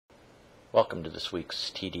Welcome to this week's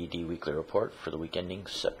TDD Weekly Report for the week ending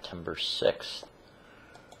September 6th.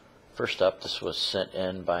 First up, this was sent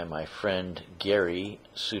in by my friend Gary.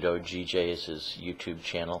 Sudogj is his YouTube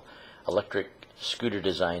channel. Electric scooter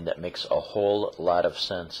design that makes a whole lot of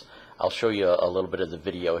sense. I'll show you a little bit of the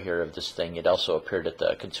video here of this thing. It also appeared at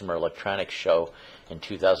the Consumer Electronics Show in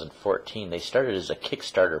 2014. They started as a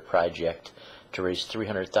Kickstarter project to raise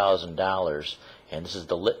 $300,000, and this is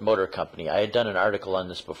the Lit Motor Company. I had done an article on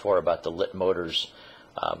this before about the Lit Motors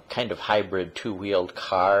kind of hybrid two-wheeled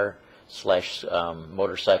car slash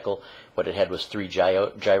motorcycle. What it had was three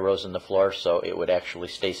gyros in the floor, so it would actually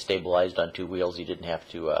stay stabilized on two wheels. You didn't have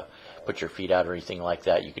to put your feet out or anything like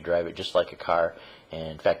that. You could drive it just like a car.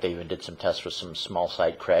 And in fact, they even did some tests with some small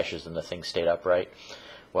side crashes and the thing stayed upright.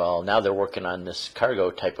 Well, now they're working on this cargo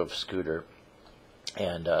type of scooter,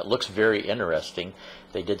 and it looks very interesting.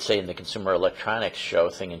 They did say in the Consumer Electronics Show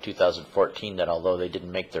thing in 2014 that although they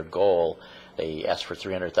didn't make their goal, they asked for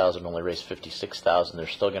 $300,000, only raised $56,000. They're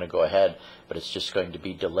still going to go ahead, but it's just going to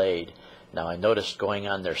be delayed. Now, I noticed going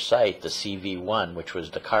on their site, the CV1, which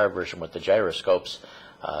was the car version with the gyroscopes,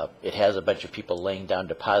 it has a bunch of people laying down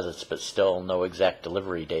deposits, but still no exact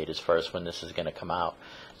delivery date as far as when this is going to come out.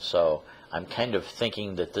 So I'm kind of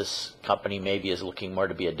thinking that this company maybe is looking more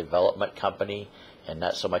to be a development company and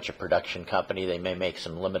not so much a production company. They may make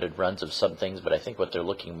some limited runs of some things, but I think what they're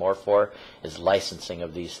looking more for is licensing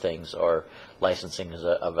of these things, or licensing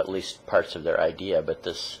of at least parts of their idea. But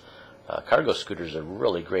this cargo scooter is a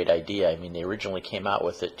really great idea. I mean, they originally came out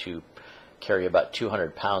with it to carry about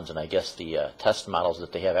 200 pounds, and I guess the test models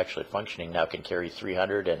that they have actually functioning now can carry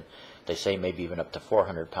 300, and they say maybe even up to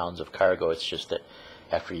 400 pounds of cargo. It's just that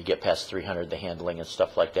after you get past 300, the handling and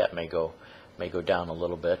stuff like that may go down a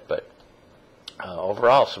little bit. But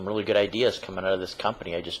overall, some really good ideas coming out of this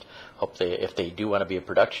company. I just hope if they do want to be a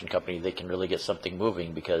production company, they can really get something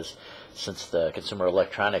moving, because since the Consumer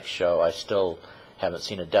Electronics Show, I still haven't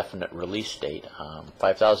seen a definite release date.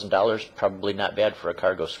 $5,000, probably not bad for a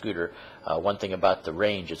cargo scooter. One thing about the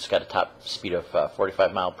range, it's got a top speed of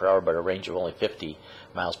 45 miles per hour, but a range of only 50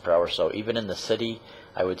 miles per hour. So even in the city,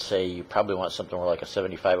 I would say you probably want something more like a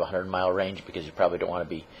 75, 100 mile range, because you probably don't want to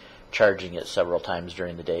be charging it several times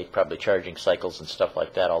during the day. Probably charging cycles and stuff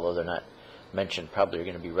like that, although they're not mentioned, probably are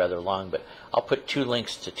going to be rather long. But I'll put two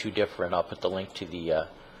links to two different. I'll put the link to the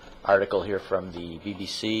article here from the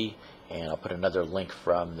BBC, and I'll put another link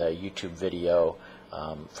from the YouTube video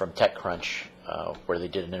from TechCrunch, where they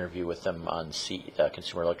did an interview with them on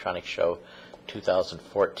Consumer Electronics Show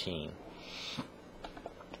 2014.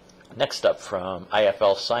 Next up from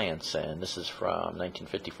IFL Science, and this is from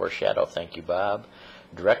 1954 Shadow. Thank you, Bob.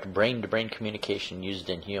 Direct brain-to-brain communication used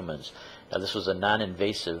in humans. Now, this was a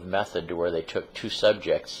non-invasive method where they took two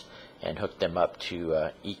subjects and hooked them up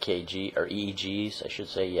to EEGs, I should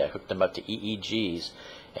say. Yeah, hooked them up to EEGs.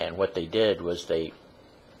 And what they did was they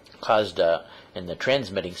caused, in the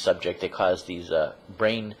transmitting subject, they caused these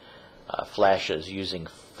brain flashes using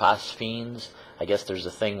phosphenes. I guess there's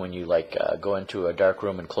a thing when you go into a dark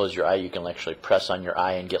room and close your eye, you can actually press on your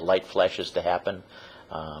eye and get light flashes to happen.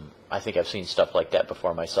 I think I've seen stuff like that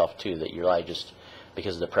before myself too, that your eye just,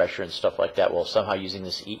 because of the pressure and stuff like that, well, somehow using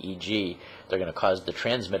this EEG, they're going to cause the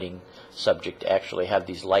transmitting subject to actually have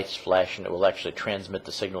these lights flash, and it will actually transmit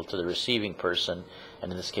the signal to the receiving person,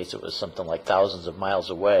 and in this case it was something like thousands of miles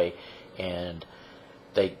away. And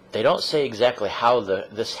they don't say exactly how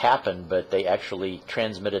this happened, but they actually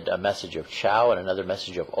transmitted a message of ciao and another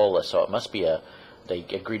message of hola, so it must be they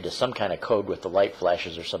agreed to some kind of code with the light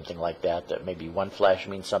flashes or something like that, that maybe one flash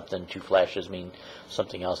means something, two flashes mean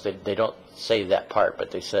something else. They don't say that part,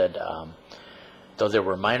 but they said, though there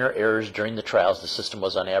were minor errors during the trials, the system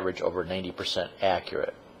was on average over 90%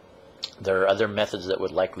 accurate. There are other methods that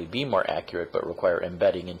would likely be more accurate but require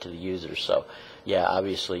embedding into the user. So yeah,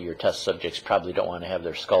 obviously your test subjects probably don't want to have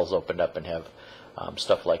their skulls opened up and have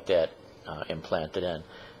stuff like that implanted in.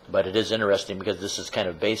 But it is interesting because this is kind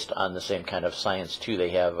of based on the same kind of science too. They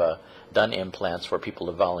have done implants where people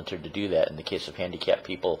have volunteered to do that. In the case of handicapped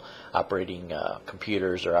people operating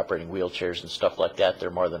computers or operating wheelchairs and stuff like that, they're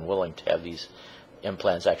more than willing to have these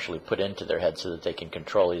implants actually put into their head so that they can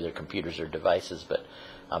control either computers or devices. But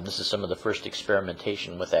this is some of the first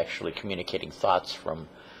experimentation with actually communicating thoughts from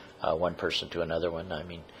one person to another one. I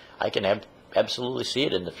mean, I can absolutely see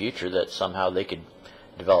it in the future that somehow they could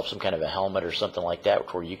develop some kind of a helmet or something like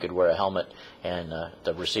that, where you could wear a helmet and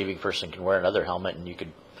the receiving person can wear another helmet, and you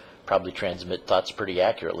could probably transmit thoughts pretty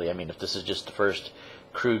accurately. I mean, if this is just the first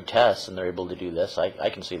crude test and they're able to do this, I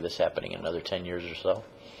can see this happening in another 10 years or so.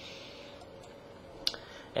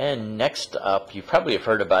 And next up, you probably have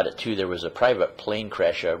heard about it too. There was a private plane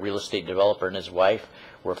crash. A real estate developer and his wife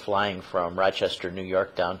were flying from Rochester, New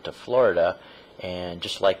York down to Florida, and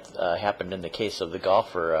just like happened in the case of the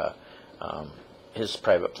golfer, his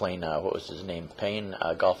private plane, what was his name, Payne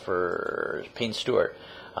Stewart,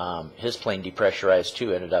 his plane depressurized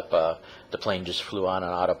too, ended up, the plane just flew on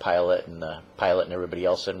autopilot, and the pilot and everybody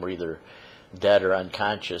else in were either dead or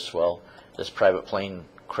unconscious. Well, this private plane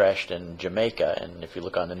crashed in Jamaica, and if you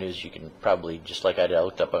look on the news, you can probably, just like I did, I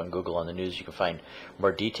looked up on Google on the news, you can find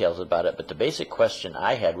more details about it. But the basic question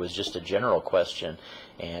I had was just a general question,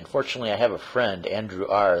 and fortunately I have a friend, Andrew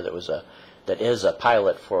R., that is a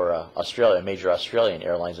pilot for Australia, major Australian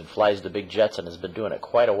airlines, and flies the big jets and has been doing it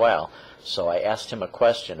quite a while. So I asked him a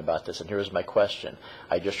question about this, and here's my question.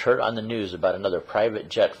 I just heard on the news about another private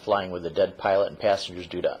jet flying with a dead pilot and passengers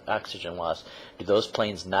due to oxygen loss. Do those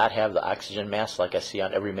planes not have the oxygen mask like I see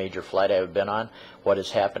on every major flight I've been on? What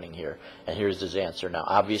is happening here? And here's his answer. Now,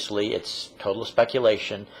 obviously, it's total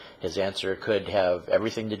speculation. His answer could have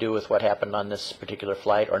everything to do with what happened on this particular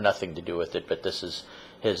flight or nothing to do with it, but this is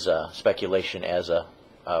his speculation as a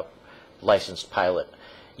licensed pilot.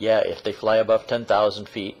 Yeah, if they fly above 10,000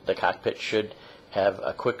 feet, the cockpit should have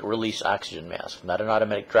a quick release oxygen mask, not an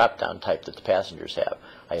automatic drop down type that the passengers have.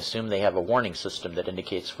 I assume they have a warning system that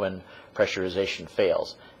indicates when pressurization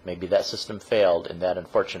fails. Maybe that system failed in that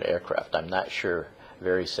unfortunate aircraft. I'm not sure.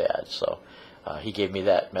 Very sad. So he gave me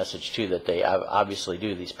that message too, that they obviously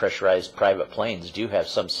do. These pressurized private planes do have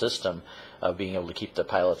some system of being able to keep the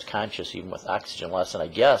pilots conscious even with oxygen loss. And I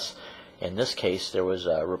guess in this case there was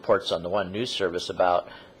reports on the one news service about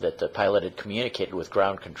that the pilot had communicated with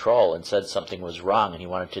ground control and said something was wrong and he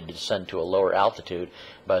wanted to descend to a lower altitude,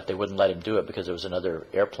 but they wouldn't let him do it because there was another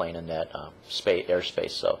airplane in that airspace,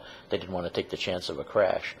 so they didn't want to take the chance of a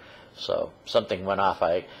crash. So something went off.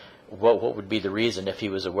 What would be the reason if he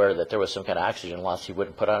was aware that there was some kind of oxygen loss? He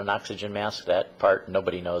wouldn't put on an oxygen mask? That part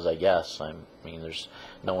nobody knows, I guess. I mean, there's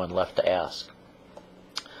no one left to ask.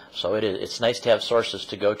 So it's nice to have sources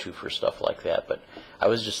to go to for stuff like that. But I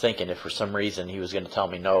was just thinking, if for some reason he was going to tell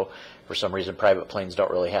me no, for some reason private planes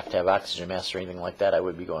don't really have to have oxygen masks or anything like that, I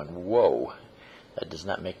would be going, whoa, that does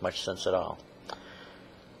not make much sense at all.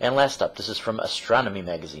 And last up, this is from Astronomy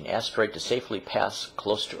Magazine. Asteroid to safely pass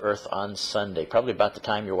close to Earth on Sunday. Probably about the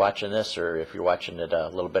time you're watching this, or if you're watching it a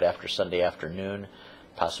little bit after Sunday afternoon,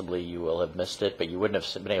 possibly you will have missed it, but you wouldn't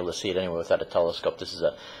have been able to see it anyway without a telescope. This is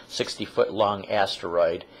a 60-foot long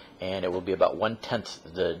asteroid, and it will be about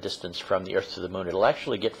 1/10 the distance from the Earth to the Moon. It'll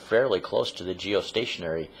actually get fairly close to the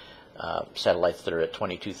geostationary satellites that are at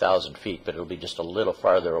 22,000 feet, but it'll be just a little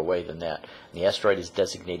farther away than that. And the asteroid is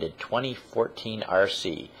designated 2014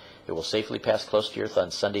 RC. It will safely pass close to Earth on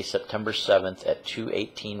Sunday, September 7th at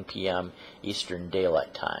 2:18 p.m. Eastern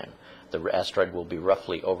Daylight Time. The asteroid will be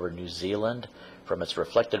roughly over New Zealand. From its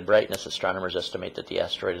reflected brightness, astronomers estimate that the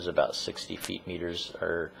asteroid is about 60 meters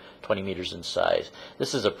or 20 meters in size.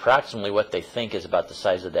 This is approximately what they think is about the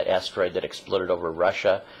size of that asteroid that exploded over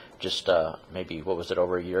Russia just maybe, what was it,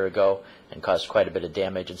 over a year ago, and caused quite a bit of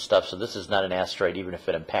damage and stuff. So this is not an asteroid, even if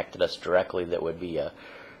it impacted us directly, that would be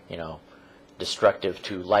destructive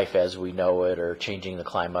to life as we know it, or changing the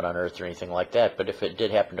climate on Earth or anything like that. But if it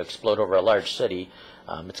did happen to explode over a large city,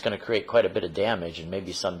 it's going to create quite a bit of damage and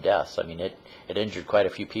maybe some deaths. I mean, it injured quite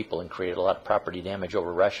a few people and created a lot of property damage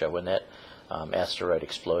over Russia when that asteroid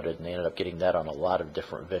exploded, and they ended up getting that on a lot of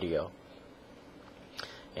different video.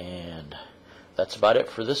 And that's about it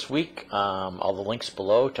for this week. All the links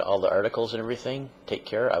below to all the articles and everything. Take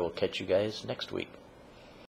care. I will catch you guys next week.